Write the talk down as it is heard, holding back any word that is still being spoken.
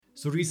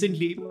So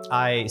recently,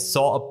 I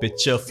saw a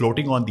picture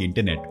floating on the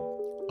internet,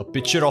 a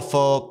picture of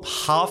a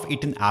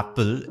half-eaten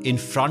apple in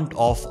front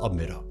of a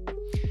mirror.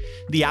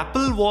 The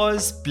apple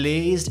was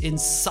placed in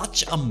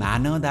such a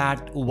manner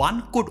that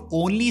one could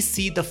only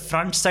see the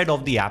front side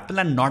of the apple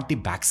and not the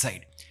back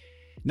side.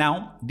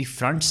 Now, the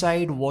front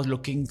side was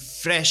looking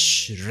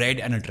fresh, red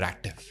and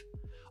attractive.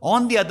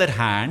 On the other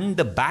hand,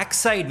 the back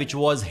side, which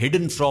was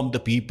hidden from the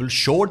people,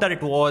 showed that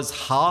it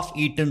was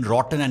half-eaten,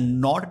 rotten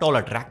and not at all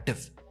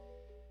attractive.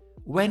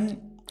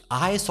 When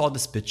I saw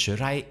this picture,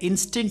 I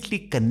instantly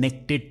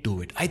connected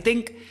to it. I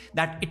think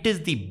that it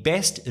is the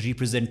best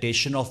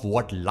representation of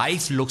what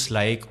life looks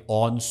like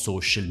on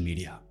social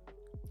media.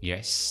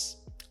 Yes.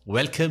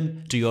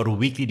 Welcome to your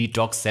weekly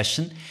detox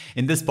session.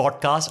 In this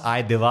podcast,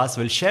 I, Devas,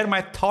 will share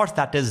my thoughts,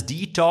 that is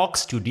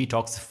detox to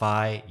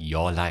detoxify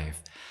your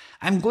life.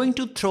 I'm going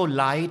to throw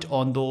light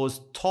on those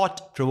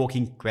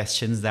thought-provoking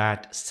questions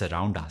that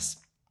surround us.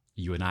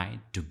 You and I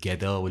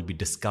together will be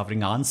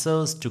discovering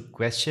answers to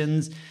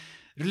questions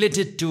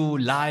related to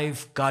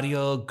life,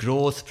 career,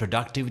 growth,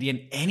 productivity, and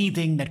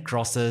anything that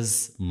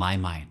crosses my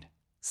mind.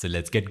 So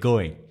let's get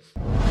going.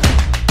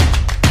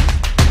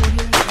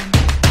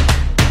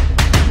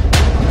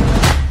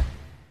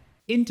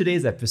 In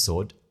today's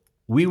episode,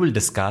 we will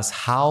discuss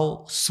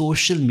how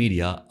social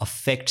media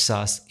affects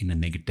us in a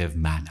negative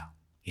manner.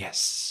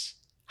 Yes,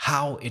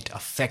 how it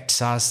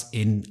affects us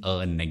in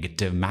a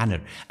negative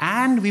manner.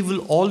 And we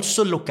will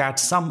also look at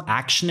some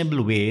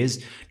actionable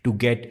ways to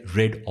get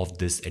rid of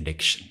this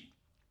addiction.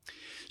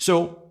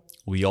 So,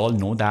 we all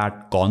know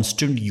that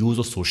constant use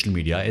of social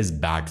media is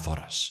bad for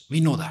us.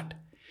 We know that.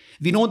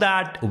 We know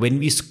that when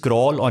we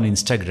scroll on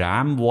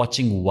Instagram,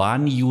 watching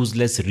one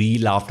useless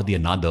reel after the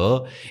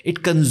another,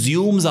 it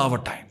consumes our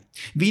time.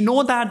 We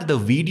know that the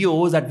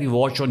videos that we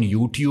watch on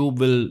YouTube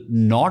will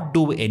not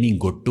do any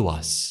good to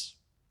us.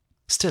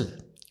 Still,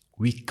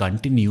 we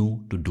continue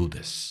to do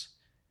this.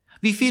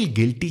 We feel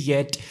guilty,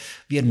 yet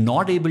we are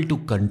not able to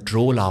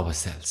control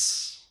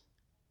ourselves.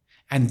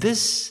 And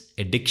this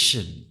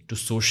addiction to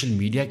social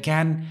media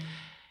can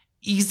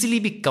easily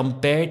be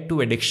compared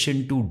to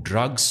addiction to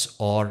drugs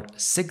or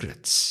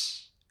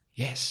cigarettes.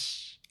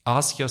 Yes,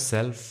 ask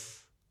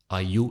yourself,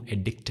 are you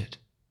addicted?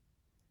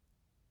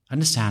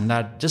 Understand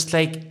that just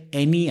like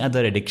any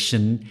other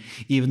addiction,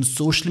 even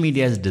social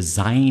media is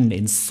designed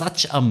in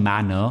such a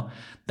manner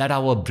that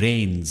our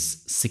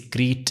brains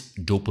secrete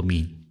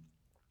dopamine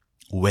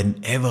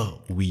whenever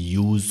we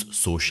use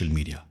social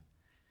media.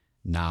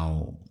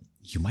 Now,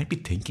 you might be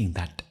thinking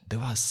that,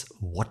 Devas,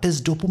 what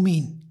is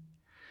dopamine?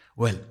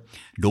 Well,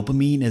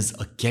 dopamine is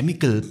a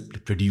chemical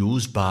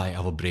produced by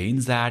our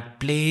brains that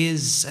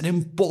plays an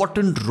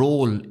important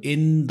role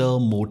in the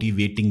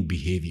motivating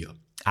behavior,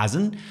 as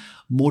in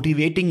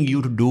motivating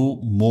you to do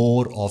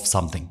more of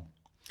something.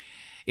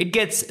 It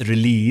gets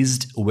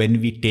released when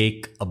we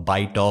take a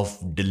bite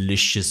of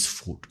delicious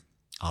food,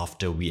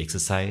 after we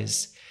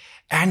exercise,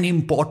 and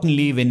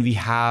importantly, when we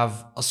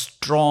have a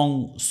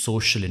strong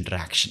social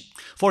interaction.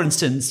 For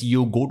instance,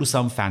 you go to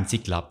some fancy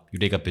club, you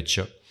take a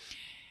picture,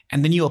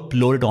 and then you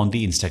upload it on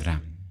the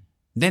Instagram.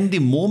 Then the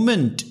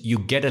moment you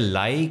get a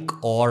like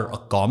or a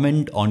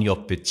comment on your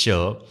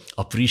picture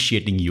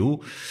appreciating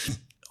you,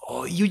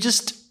 you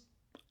just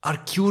are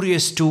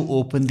curious to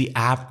open the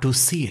app to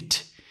see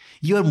it.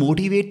 You are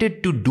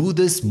motivated to do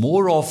this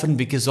more often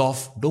because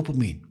of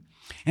dopamine.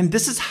 And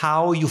this is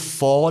how you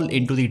fall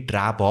into the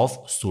trap of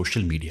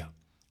social media.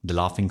 The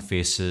laughing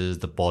faces,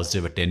 the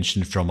positive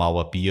attention from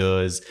our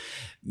peers,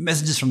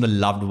 messages from the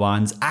loved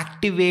ones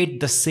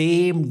activate the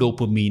same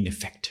dopamine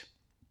effect.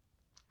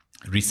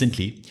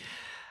 Recently,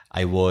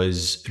 I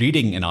was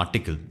reading an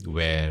article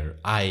where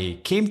I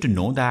came to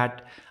know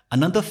that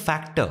another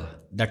factor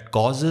that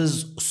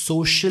causes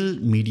social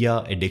media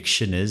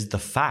addiction is the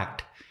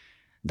fact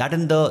that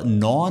in the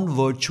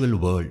non-virtual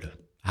world,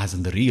 as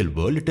in the real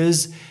world, it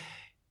is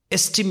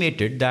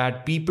estimated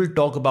that people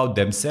talk about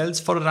themselves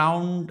for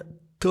around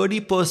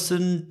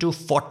 30% to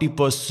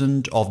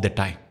 40% of the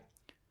time.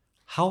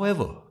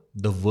 However,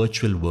 the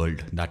virtual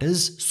world, that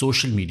is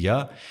social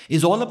media,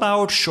 is all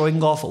about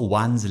showing off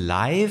one's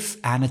life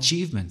and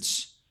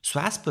achievements.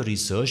 So as per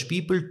research,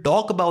 people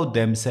talk about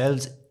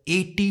themselves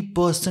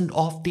 80%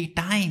 of the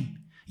time.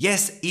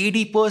 Yes,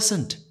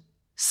 80%.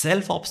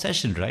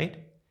 Self-obsession, right?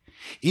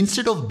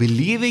 Instead of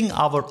believing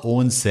our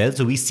own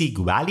selves, we seek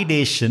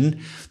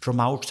validation from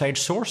outside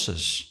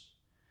sources.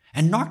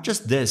 And not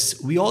just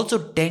this, we also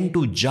tend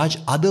to judge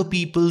other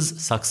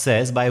people's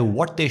success by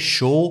what they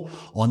show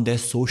on their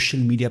social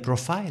media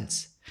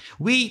profiles.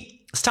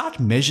 We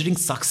start measuring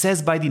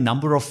success by the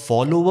number of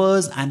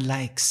followers and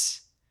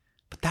likes.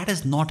 But that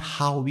is not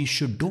how we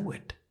should do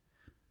it.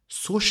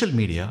 Social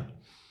media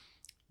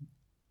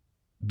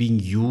being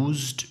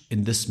used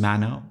in this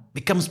manner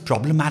becomes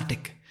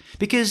problematic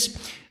because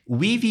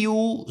we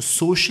view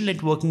social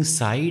networking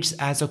sites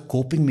as a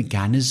coping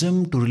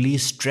mechanism to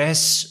release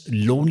stress,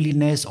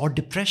 loneliness, or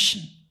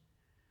depression.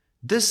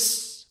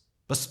 This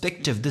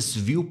perspective, this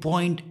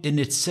viewpoint in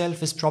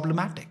itself is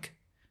problematic.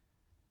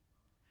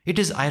 It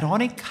is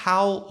ironic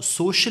how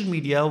social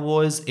media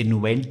was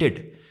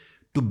invented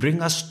to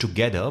bring us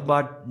together,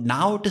 but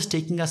now it is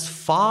taking us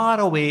far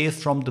away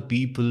from the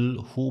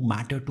people who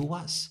matter to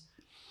us.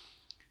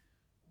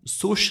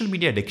 Social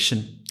media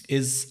addiction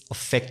is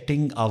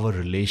affecting our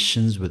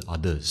relations with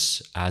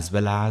others as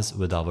well as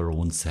with our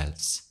own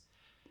selves.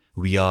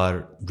 We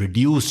are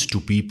reduced to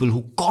people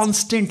who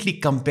constantly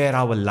compare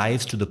our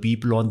lives to the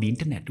people on the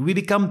internet. We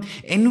become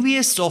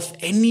envious of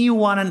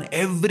anyone and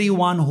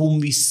everyone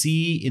whom we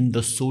see in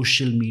the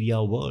social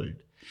media world.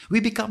 We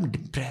become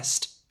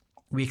depressed.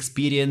 We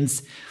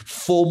experience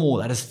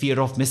FOMO, that is fear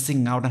of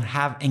missing out, and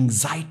have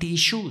anxiety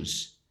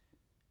issues.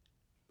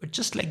 But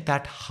just like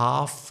that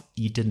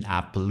half-eaten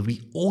apple,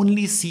 we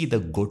only see the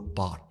good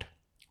part.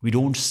 We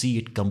don't see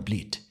it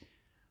complete.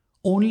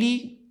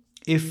 Only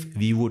if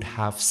we would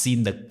have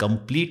seen the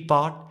complete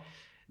part,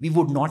 we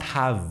would not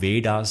have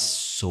weighed us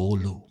so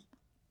low.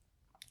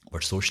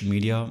 But social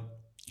media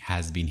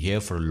has been here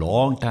for a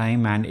long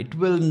time and it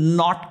will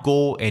not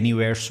go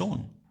anywhere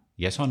soon.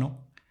 Yes or no?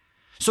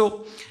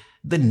 So,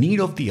 the need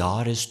of the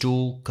hour is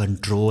to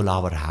control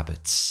our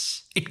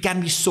habits. It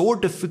can be so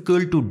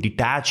difficult to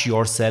detach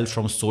yourself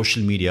from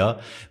social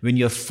media when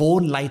your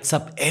phone lights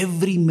up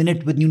every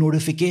minute with new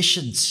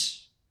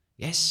notifications.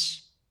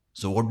 Yes.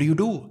 So what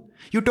do?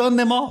 You turn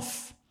them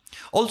off.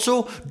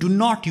 Also, do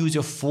not use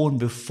your phone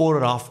before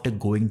or after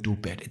going to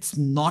bed. It's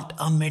not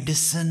a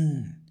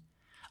medicine.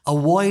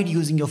 Avoid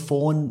using your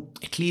phone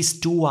at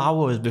least 2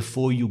 hours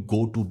before you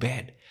go to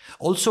bed.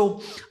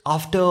 Also,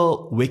 after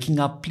waking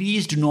up,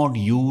 please do not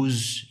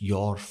use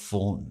your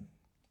phone.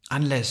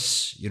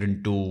 Unless you're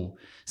into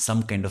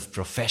some kind of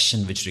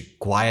profession which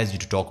requires you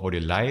to talk about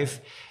your life,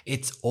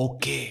 it's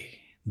okay.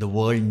 The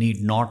world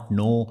need not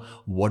know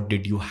what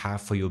did you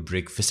have for your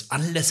breakfast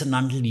unless and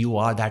until you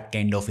are that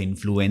kind of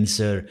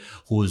influencer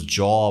whose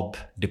job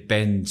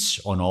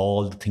depends on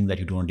all the things that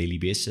you do on a daily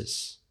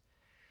basis.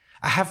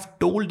 I have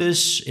told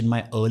this in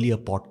my earlier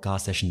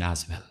podcast session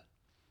as well.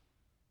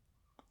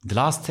 The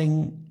last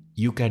thing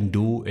you can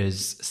do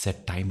is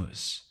set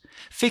timers.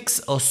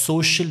 Fix a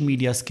social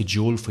media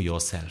schedule for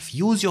yourself.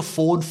 Use your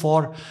phone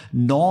for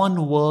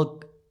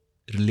non-work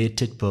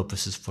related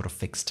purposes for a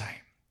fixed time.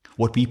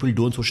 What people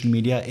do on social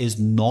media is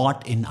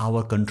not in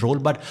our control,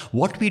 but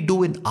what we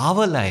do in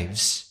our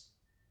lives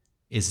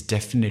is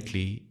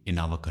definitely in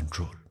our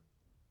control,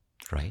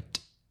 right?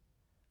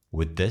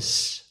 With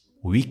this,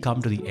 we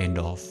come to the end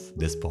of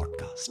this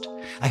podcast.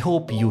 I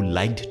hope you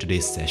liked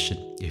today's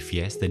session. If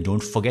yes, then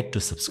don't forget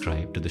to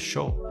subscribe to the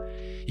show.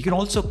 You can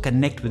also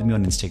connect with me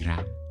on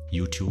Instagram,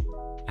 YouTube,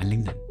 and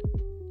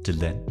LinkedIn. Till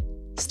then,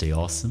 stay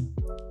awesome,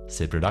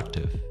 stay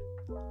productive.